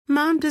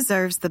Mom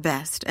deserves the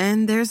best,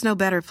 and there's no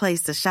better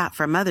place to shop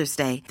for Mother's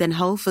Day than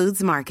Whole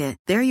Foods Market.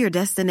 They're your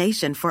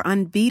destination for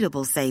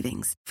unbeatable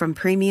savings, from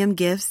premium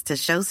gifts to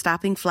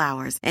show-stopping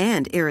flowers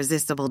and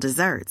irresistible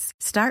desserts.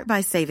 Start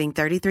by saving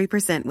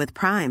 33% with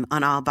Prime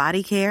on all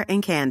body care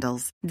and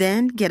candles.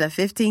 Then get a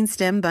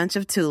 15-stem bunch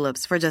of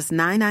tulips for just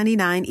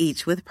 $9.99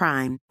 each with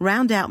Prime.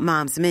 Round out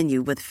Mom's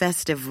menu with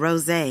festive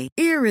rosé,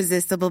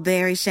 irresistible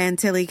berry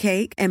chantilly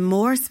cake, and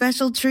more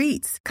special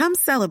treats. Come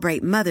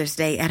celebrate Mother's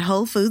Day at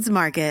Whole Foods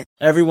Market.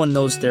 Everyone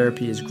knows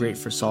therapy is great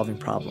for solving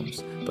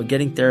problems, but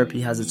getting therapy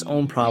has its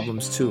own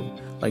problems too,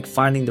 like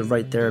finding the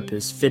right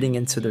therapist, fitting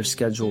into their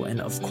schedule, and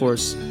of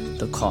course,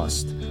 the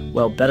cost.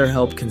 Well,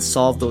 BetterHelp can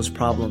solve those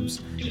problems.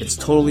 It's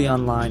totally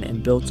online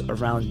and built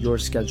around your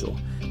schedule.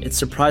 It's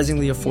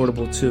surprisingly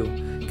affordable too.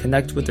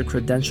 Connect with a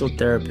credentialed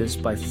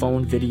therapist by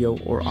phone, video,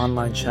 or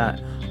online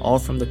chat, all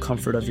from the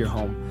comfort of your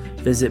home.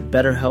 Visit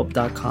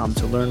BetterHelp.com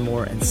to learn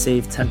more and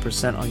save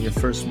 10% on your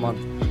first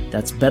month.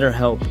 That's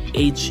BetterHelp,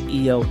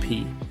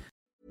 H-E-L-P.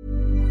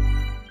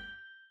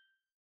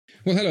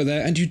 Well, hello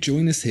there, and you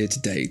join us here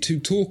today to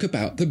talk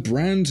about the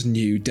brand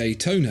new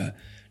Daytona.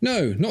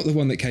 No, not the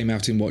one that came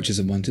out in Watches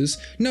and Wonders.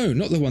 No,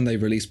 not the one they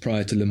released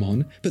prior to Le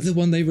Mans, but the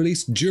one they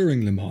released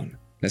during Le Mans.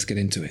 Let's get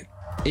into it.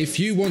 If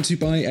you want to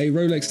buy a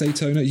Rolex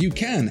Daytona, you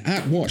can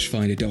at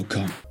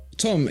watchfinder.com.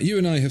 Tom, you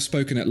and I have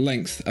spoken at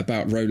length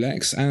about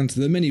Rolex and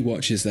the many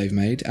watches they've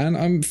made, and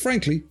I'm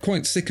frankly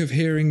quite sick of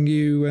hearing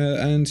you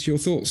and your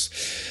thoughts.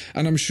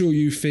 And I'm sure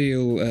you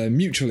feel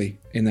mutually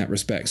in that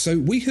respect. So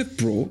we have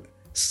brought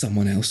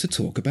someone else to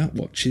talk about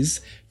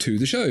watches to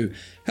the show.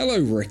 Hello,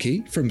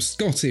 Ricky, from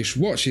Scottish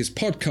Watches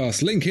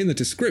Podcast, link in the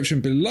description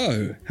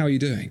below. How are you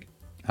doing?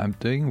 I'm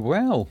doing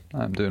well.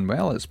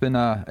 It's been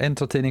an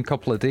entertaining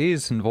couple of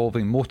days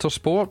involving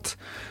motorsport.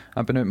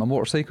 I've been out on my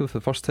motorcycle for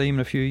the first time in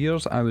a few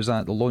years. I was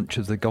at the launch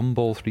of the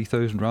Gumball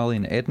 3000 Rally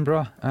in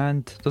Edinburgh,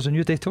 and there's a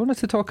new Daytona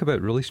to talk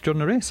about, released during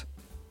the race.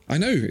 I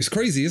know, it's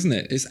crazy, isn't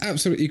it? It's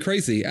absolutely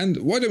crazy. And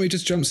why don't we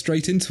just jump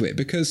straight into it?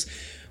 Because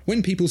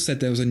when people said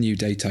there was a new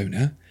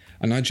Daytona,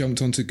 and I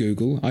jumped onto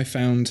Google, I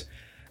found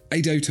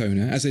a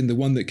Daytona, as in the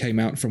one that came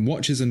out from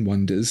Watches and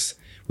Wonders,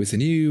 with the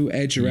new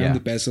edge around the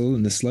bezel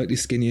and the slightly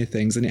skinnier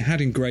things, and it had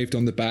engraved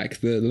on the back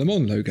the Le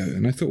Mans logo.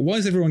 And I thought, why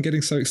is everyone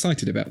getting so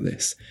excited about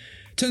this?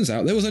 Turns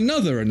out there was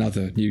another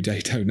new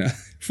Daytona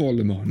for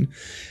Le Mans.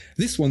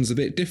 This one's a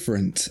bit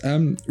different.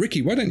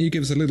 Ricky, why don't you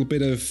give us a little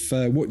bit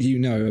of what you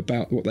know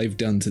about what they've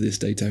done to this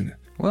Daytona?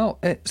 Well,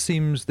 it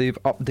seems they've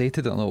updated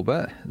it a little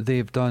bit.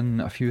 They've done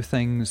a few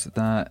things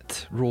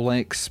that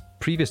Rolex,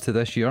 previous to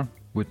this year,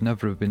 would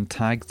never have been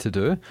tagged to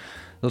do.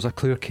 There's a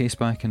clear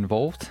caseback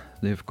involved.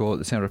 They've got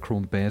the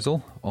Cerachrome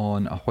bezel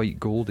on a white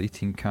gold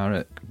 18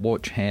 karat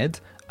watch head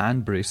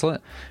and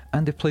bracelet,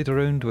 and they've played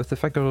around with the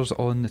figures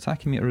on the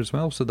tachymeter as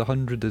well, so the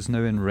 100 is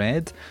now in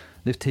red.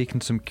 They've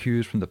taken some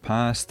cues from the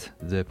past,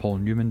 the Paul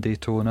Newman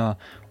Daytona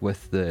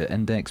with the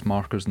index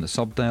markers and the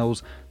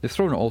subdials. They've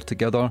thrown it all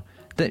together,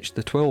 ditched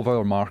the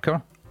 12-hour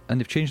marker, and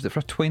they've changed it for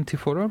a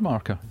 24-hour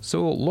marker.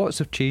 So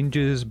lots of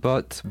changes,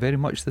 but very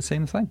much the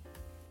same thing.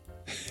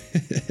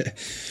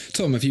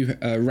 Tom, have you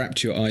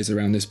wrapped your eyes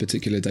around this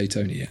particular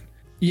Daytona yet?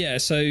 Yeah,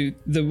 so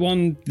the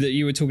one that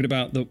you were talking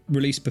about, the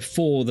release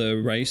before the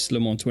race,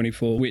 Le Mans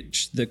 24,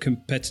 which the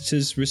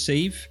competitors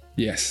receive.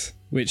 Yes.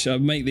 Which I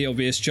make the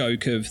obvious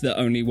joke of the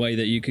only way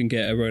that you can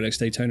get a Rolex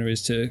Daytona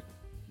is to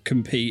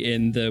compete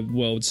in the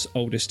world's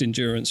oldest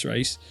endurance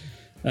race.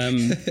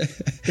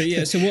 But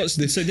yeah, so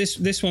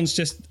this one's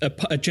just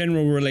a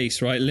general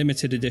release, right?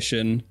 Limited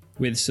edition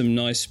with some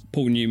nice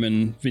Paul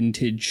Newman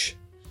vintage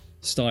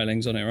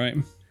stylings on it, right?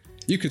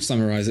 You could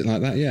summarise it like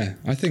that, yeah.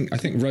 I think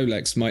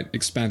Rolex might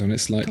expand on it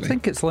slightly. I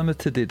think it's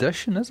limited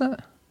edition, is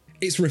it?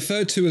 It's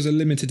referred to as a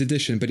limited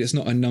edition, but it's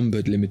not a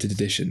numbered limited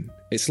edition.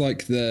 It's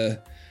like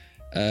the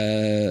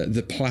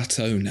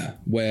Platona,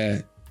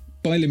 where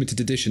by limited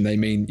edition they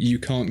mean you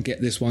can't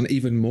get this one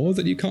even more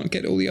than you can't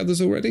get all the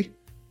others already.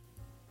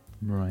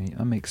 Right,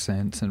 that makes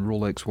sense in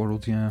Rolex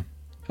world, yeah.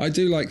 I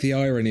do like the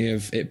irony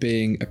of it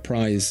being a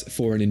prize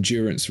for an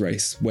endurance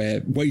race,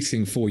 where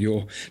waiting for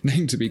your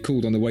name to be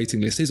called on the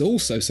waiting list is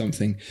also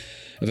something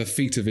of a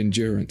feat of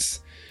endurance.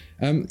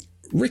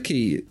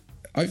 Ricky,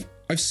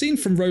 I've seen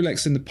from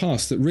Rolex in the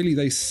past that really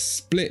they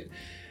split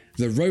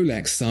the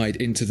Rolex side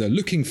into the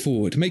looking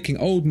forward, making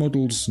old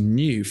models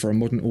new for a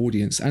modern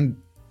audience, and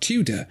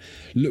Tudor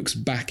looks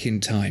back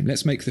in time.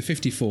 Let's make the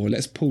 54,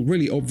 let's pull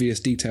really obvious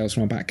details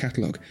from our back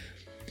catalogue.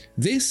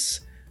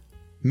 This,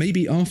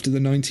 maybe after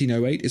the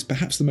 1908, is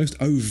perhaps the most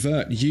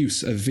overt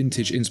use of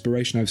vintage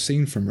inspiration I've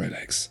seen from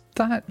Rolex.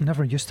 That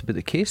never used to be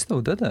the case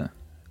though, did it?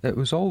 It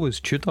was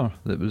always Tudor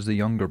that was the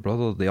younger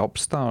brother, the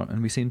upstart,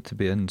 and we seem to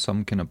be in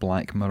some kind of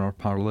Black Mirror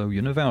parallel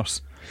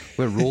universe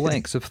where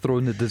Rolex have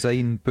thrown the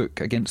design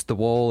book against the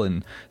wall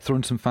and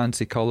thrown some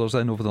fancy colours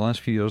in over the last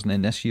few years, and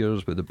then this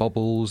year's with the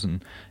bubbles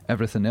and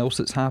everything else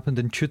that's happened,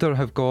 and Tudor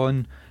have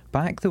gone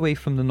back the way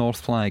from the North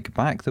Flag,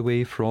 back the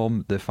way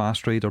from the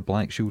Fast Rider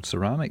Black Shield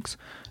ceramics.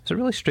 It's a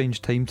really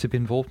strange time to be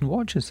involved in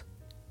watches.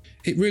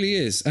 It really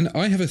is, and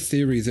I have a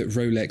theory that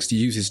Rolex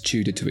uses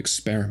Tudor to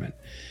experiment.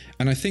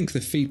 And I think the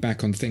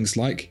feedback on things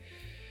like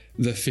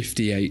the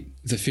 58,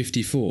 the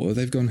 54,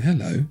 they've gone,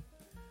 hello.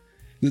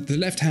 The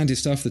left-handed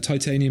stuff, the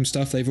titanium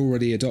stuff, they've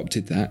already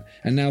adopted that.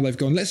 And now they've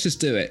gone, let's just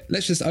do it.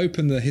 Let's just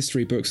open the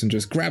history books and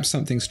just grab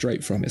something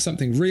straight from it.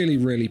 Something really,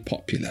 really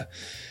popular.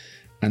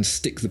 And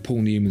stick the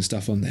Paul Newman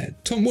stuff on there.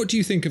 Tom, what do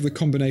you think of the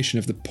combination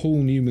of the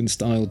Paul Newman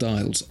style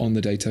dials on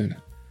the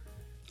Daytona?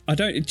 I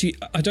don't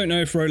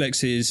know if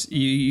Rolex is...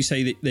 You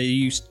say that they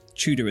use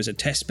Tudor as a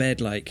test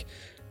bed, like,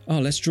 oh,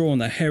 let's draw on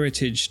the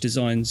heritage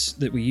designs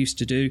that we used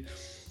to do.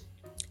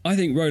 I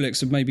think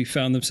Rolex have maybe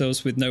found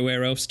themselves with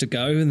nowhere else to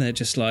go, and they're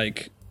just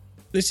like,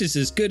 this is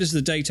as good as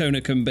the Daytona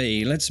can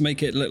be. Let's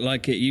make it look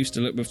like it used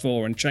to look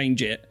before and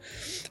change it.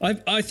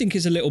 I think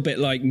it's a little bit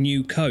like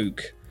New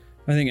Coke.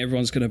 I think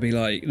everyone's going to be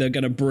like, they're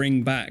going to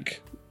bring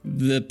back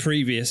the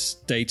previous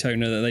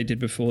Daytona that they did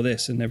before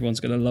this, and everyone's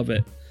going to love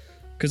it.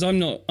 Because I'm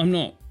not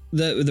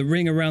the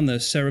ring around the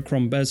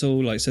Cerachrom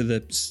bezel, like, so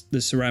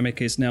the ceramic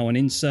is now an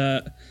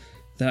insert.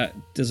 That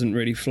doesn't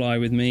really fly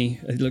with me.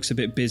 It looks a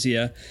bit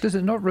busier. Does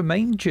it not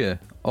remind you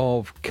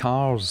of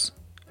cars,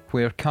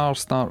 where cars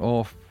start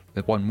off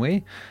one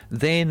way,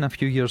 then a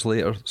few years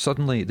later,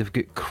 suddenly they've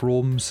got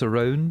chrome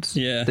surrounds.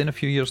 Yeah. Then a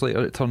few years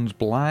later, it turns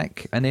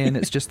black, and then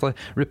it's just like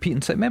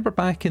repeating. So remember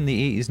back in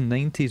the 80s and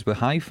 90s with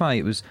hi-fi,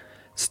 it was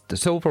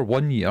silver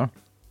one year,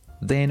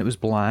 then it was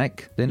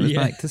black, then it was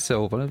back to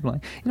silver, it was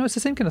black. You know, it's the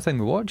same kind of thing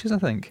with watches, I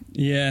think.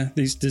 Yeah,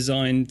 these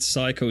design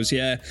cycles,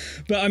 yeah.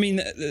 But I mean,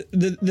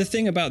 the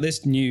thing about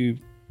this new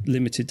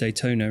limited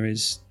Daytona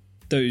is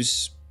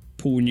those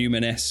Paul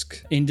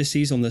Newman-esque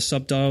indices on the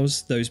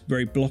subdials, those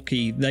very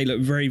blocky, they look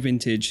very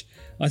vintage.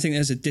 I think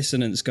there's a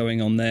dissonance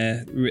going on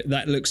there.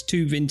 That looks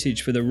too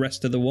vintage for the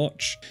rest of the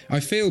watch. I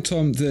feel,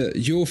 Tom, that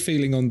you're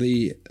feeling on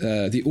the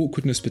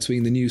awkwardness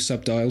between the new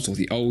subdials, or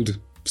the old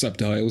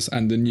subdials,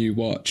 and the new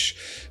watch,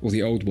 or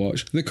the old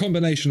watch. The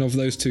combination of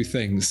those two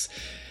things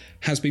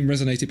has been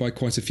resonated by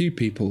quite a few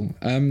people.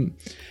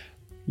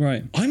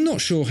 Right. I'm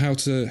not sure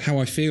how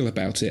I feel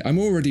about it. I'm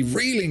already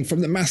reeling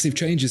from the massive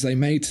changes they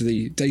made to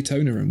the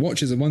Daytona and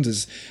Watches and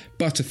Wonders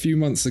but a few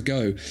months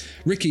ago.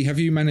 Ricky, have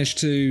you managed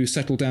to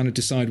settle down and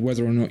decide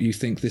whether or not you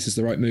think this is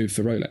the right move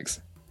for Rolex?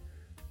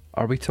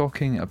 Are we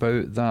talking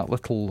about that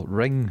little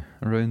ring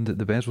around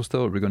the bezel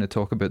still? Or are we going to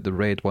talk about the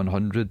red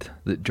 100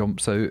 that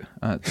jumps out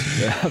at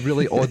a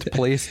really odd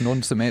place,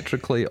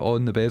 non-symmetrically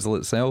on the bezel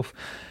itself?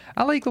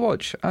 I like the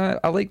watch.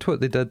 I liked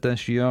what they did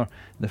this year.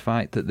 The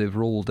fact that they've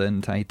rolled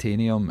in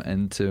titanium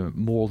into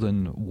more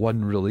than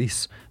one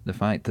release. The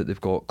fact that they've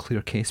got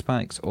clear case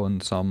backs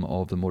on some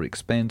of the more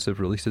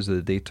expensive releases of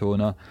the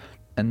Daytona.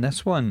 And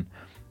this one,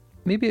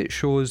 maybe it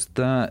shows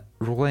that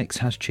Rolex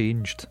has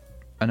changed.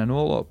 And I know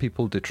a lot of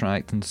people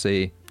detract and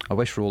say, I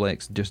wish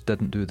Rolex just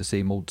didn't do the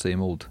same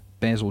old.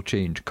 Bezel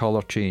change,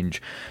 colour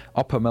change,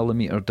 up a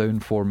millimetre,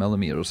 down 4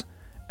 millimetres.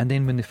 And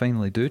then when they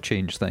finally do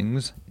change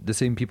things, the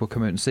same people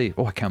come out and say,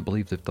 oh, I can't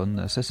believe they've done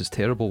this. This is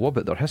terrible. What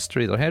about their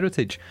history, their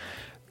heritage?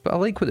 But I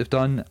like what they've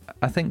done.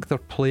 I think they're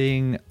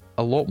playing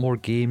a lot more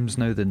games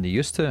now than they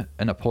used to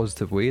in a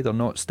positive way. They're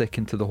not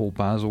sticking to the whole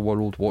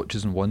Baselworld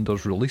Watches and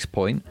Wonders release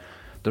point.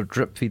 They're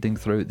drip feeding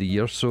throughout the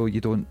year, so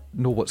you don't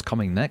know what's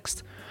coming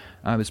next.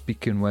 I was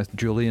speaking with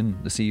Julian,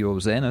 the CEO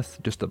of Zenith,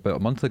 just about a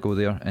month ago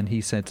there, and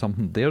he said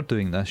something they're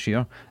doing this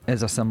year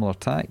is a similar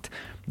tact.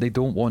 They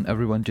don't want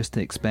everyone just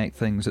to expect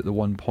things at the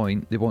one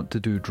point. They want to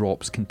do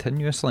drops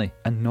continuously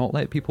and not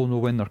let people know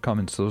when they're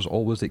coming, so there's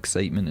always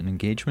excitement and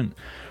engagement.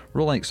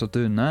 Rolex are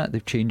doing that.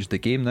 They've changed the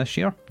game this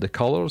year. The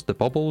colours, the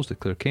bubbles, the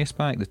clear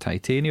caseback, the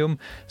titanium,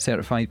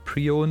 certified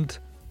pre-owned.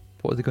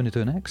 What are they going to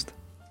do next?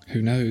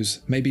 Who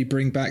knows? Maybe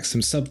bring back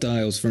some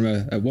subdials from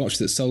a watch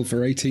that sold for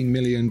 $18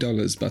 million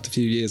but a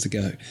few years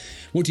ago.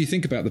 What do you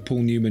think about the Paul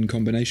Newman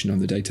combination on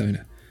the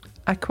Daytona?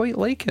 I quite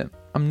like it.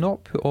 I'm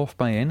not put off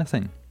by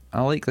anything.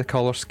 I like the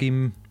colour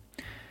scheme.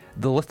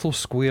 The little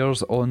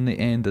squares on the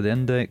end of the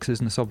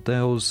indexes and the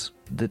subdials,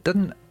 that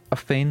didn't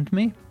offend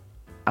me.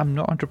 I'm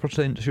not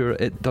 100% sure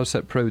it does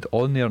sit proud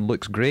on there and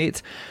looks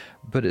great,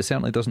 but it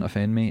certainly doesn't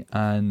offend me,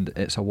 and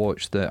it's a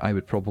watch that I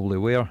would probably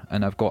wear.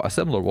 And I've got a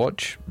similar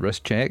watch,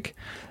 wrist check,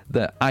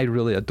 that I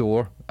really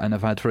adore and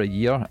I've had for a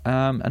year,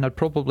 and I'd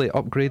probably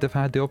upgrade if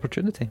I had the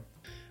opportunity.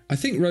 I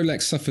think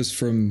Rolex suffers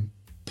from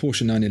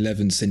Porsche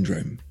 911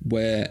 syndrome,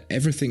 where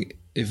everything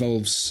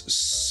evolves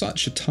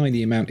such a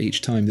tiny amount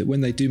each time that when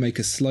they do make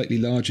a slightly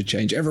larger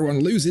change, everyone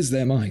loses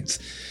their minds.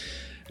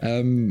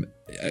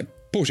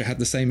 Porsche had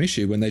the same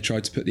issue when they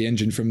tried to put the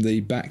engine from the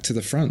back to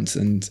the front,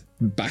 and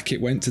back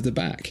it went to the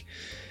back.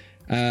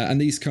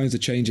 And these kinds of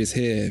changes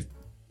here,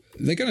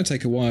 they're going to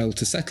take a while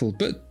to settle.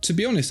 But to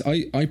be honest,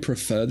 I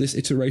prefer this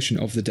iteration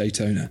of the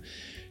Daytona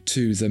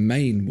to the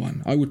main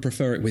one. I would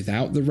prefer it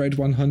without the red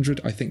 100.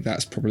 I think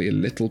that's probably a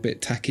little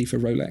bit tacky for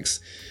Rolex.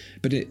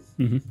 But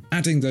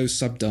adding those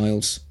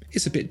subdials,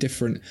 it's a bit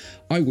different.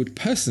 I would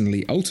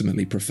personally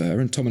ultimately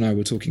prefer, and Tom and I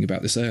were talking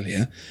about this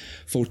earlier,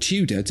 for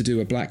Tudor to do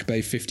a Black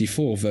Bay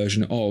 54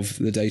 version of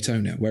the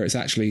Daytona, where it's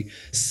actually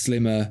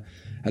slimmer,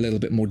 a little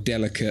bit more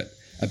delicate,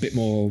 a bit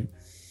more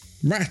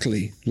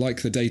rattly,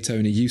 like the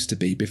Daytona used to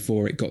be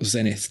before it got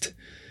zenithed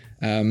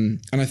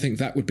And I think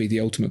that would be the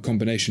ultimate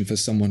combination for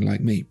someone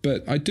like me.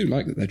 But I do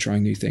like that they're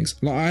trying new things.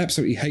 Like, I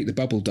absolutely hate the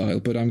bubble dial,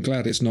 but I'm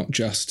glad it's not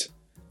just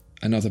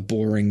another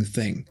boring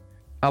thing.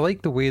 I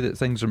like the way that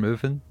things are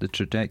moving, the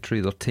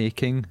trajectory they're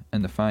taking,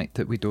 and the fact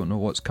that we don't know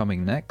what's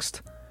coming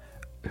next.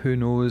 Who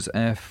knows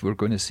if we're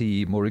going to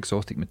see more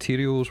exotic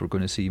materials, we're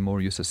going to see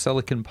more use of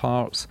silicon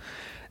parts.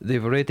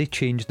 They've already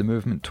changed the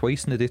movement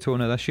twice in the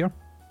Daytona this year.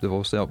 They've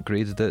also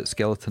upgraded it,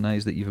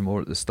 skeletonized it even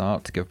more at the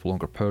start to give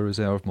longer power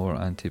reserve, more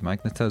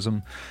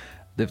anti-magnetism.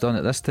 They've done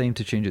it this time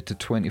to change it to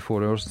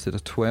 24 hours instead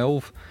of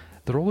 12.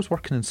 They're always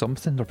working on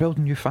something. They're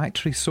building new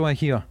factories, so I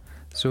hear.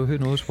 So who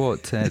knows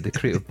what the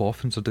creative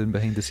boffins are doing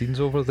behind the scenes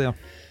over there.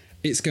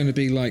 It's going to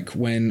be like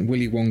when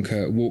Willy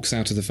Wonka walks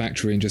out of the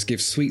factory and just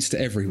gives sweets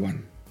to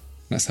everyone.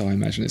 That's how I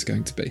imagine it's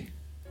going to be.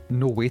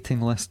 No waiting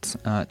lists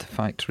at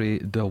Factory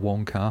de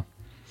Wonka.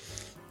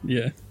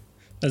 Yeah.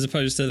 As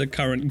opposed to the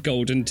current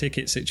golden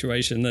ticket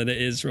situation that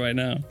it is right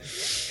now.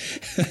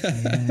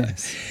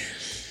 Yes.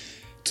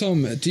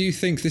 Tom, do you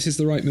think this is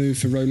the right move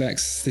for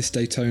Rolex, this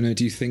Daytona?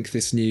 Do you think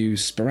this new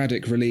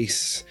sporadic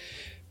release,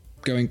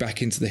 going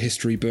back into the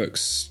history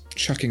books,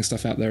 chucking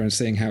stuff out there and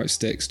seeing how it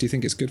sticks, do you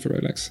think it's good for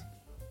Rolex?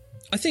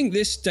 I think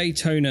this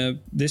Daytona,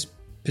 this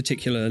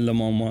particular Le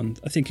Mans one,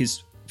 I think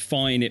is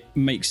fine. It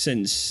makes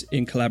sense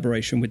in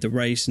collaboration with the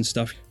race and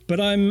stuff.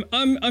 But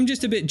I'm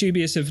just a bit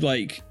dubious of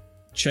like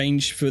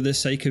change for the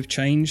sake of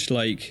change.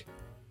 Like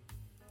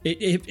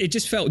it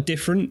just felt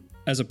different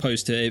as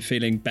opposed to it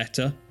feeling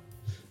better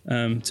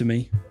to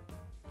me.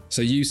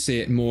 So you see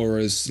it more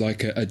as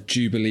like a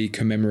Jubilee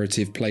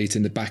commemorative plate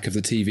in the back of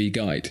the TV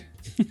guide?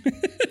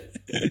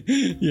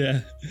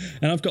 Yeah,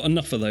 and I've got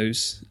enough of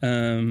those.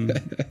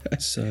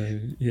 So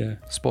yeah.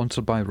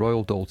 Sponsored by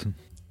Royal Dalton.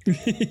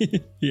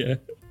 Yeah.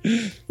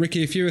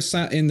 Ricky, if you were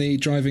sat in the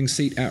driving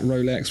seat at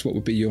Rolex, what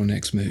would be your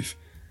next move?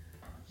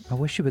 I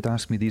wish you would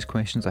ask me these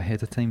questions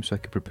ahead of time so I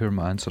could prepare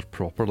my answer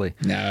properly.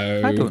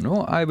 No. I don't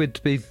know. I would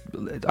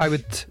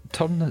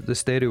turn the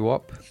stereo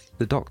up,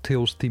 the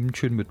DuckTales theme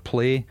tune would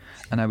play,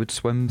 and I would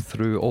swim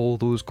through all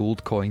those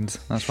gold coins.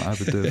 That's what I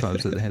would do if I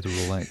was at the head of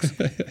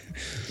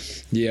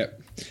Rolex. Yeah.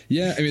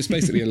 Yeah, I mean, it's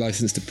basically a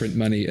license to print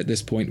money at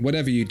this point.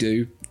 Whatever you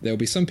do, there'll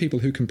be some people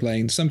who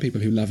complain, some people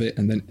who love it,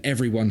 and then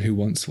everyone who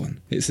wants one.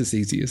 It's as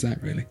easy as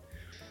that, really.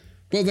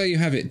 Well, there you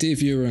have it, dear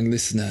viewer and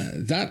listener.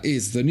 That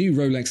is the new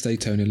Rolex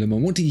Daytona Le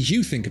Mans. What do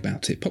you think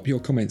about it? Pop your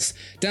comments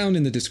down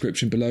in the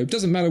description below.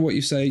 Doesn't matter what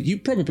you say, you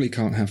probably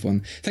can't have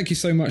one. Thank you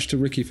so much to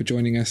Ricky for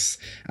joining us.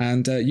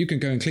 And you can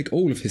go and click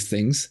all of his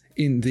things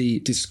in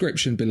the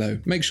description below.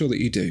 Make sure that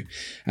you do.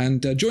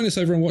 And join us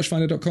over on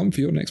watchfinder.com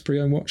for your next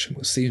pre-owned watch. And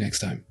we'll see you next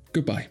time.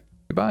 Goodbye.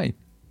 Goodbye.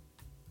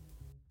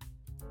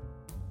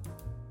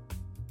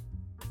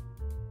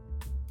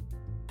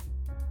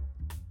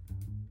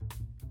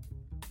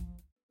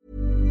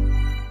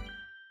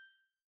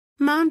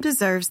 Mom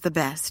deserves the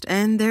best,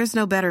 and there's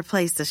no better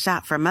place to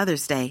shop for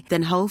Mother's Day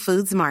than Whole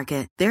Foods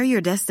Market. They're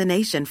your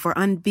destination for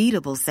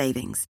unbeatable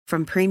savings,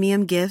 from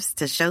premium gifts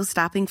to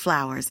show-stopping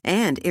flowers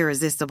and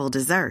irresistible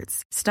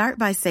desserts. Start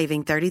by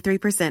saving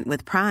 33%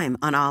 with Prime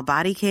on all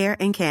body care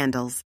and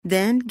candles.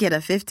 Then get a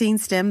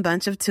 15-stem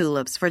bunch of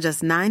tulips for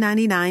just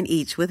 $9.99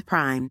 each with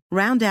Prime.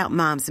 Round out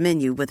Mom's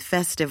menu with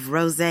festive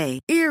rosé,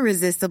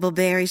 irresistible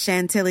berry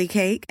chantilly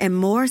cake, and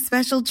more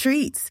special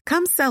treats.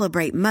 Come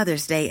celebrate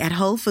Mother's Day at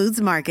Whole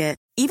Foods Market.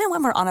 Even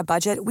when we're on a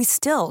budget, we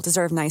still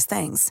deserve nice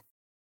things.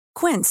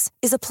 Quince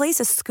is a place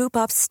to scoop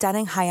up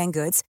stunning high-end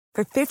goods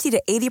for 50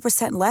 to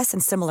 80% less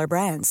than similar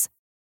brands.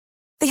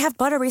 They have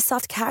buttery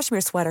soft cashmere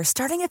sweaters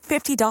starting at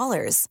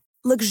 $50,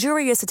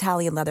 luxurious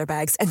Italian leather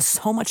bags, and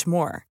so much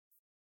more.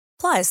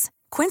 Plus,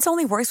 Quince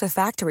only works with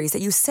factories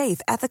that use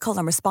safe, ethical,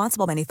 and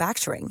responsible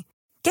manufacturing.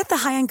 Get the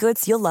high-end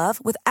goods you'll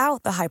love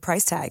without the high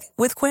price tag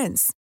with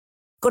Quince.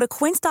 Go to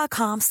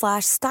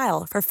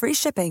quince.com/style for free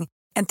shipping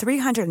and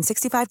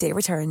 365-day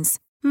returns.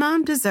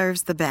 Mom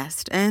deserves the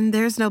best, and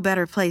there's no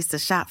better place to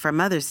shop for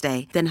Mother's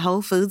Day than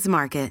Whole Foods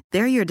Market.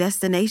 They're your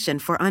destination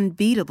for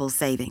unbeatable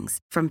savings,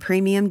 from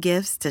premium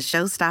gifts to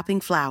show-stopping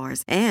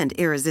flowers and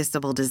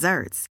irresistible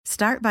desserts.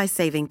 Start by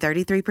saving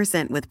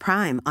 33% with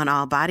Prime on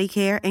all body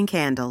care and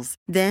candles.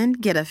 Then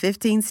get a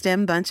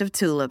 15-stem bunch of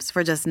tulips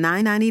for just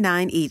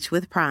 $9.99 each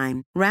with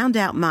Prime. Round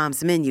out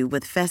Mom's menu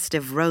with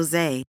festive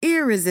rosé,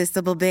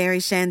 irresistible berry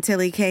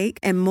chantilly cake,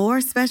 and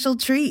more special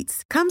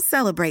treats. Come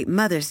celebrate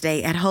Mother's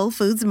Day at Whole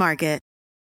Foods Market.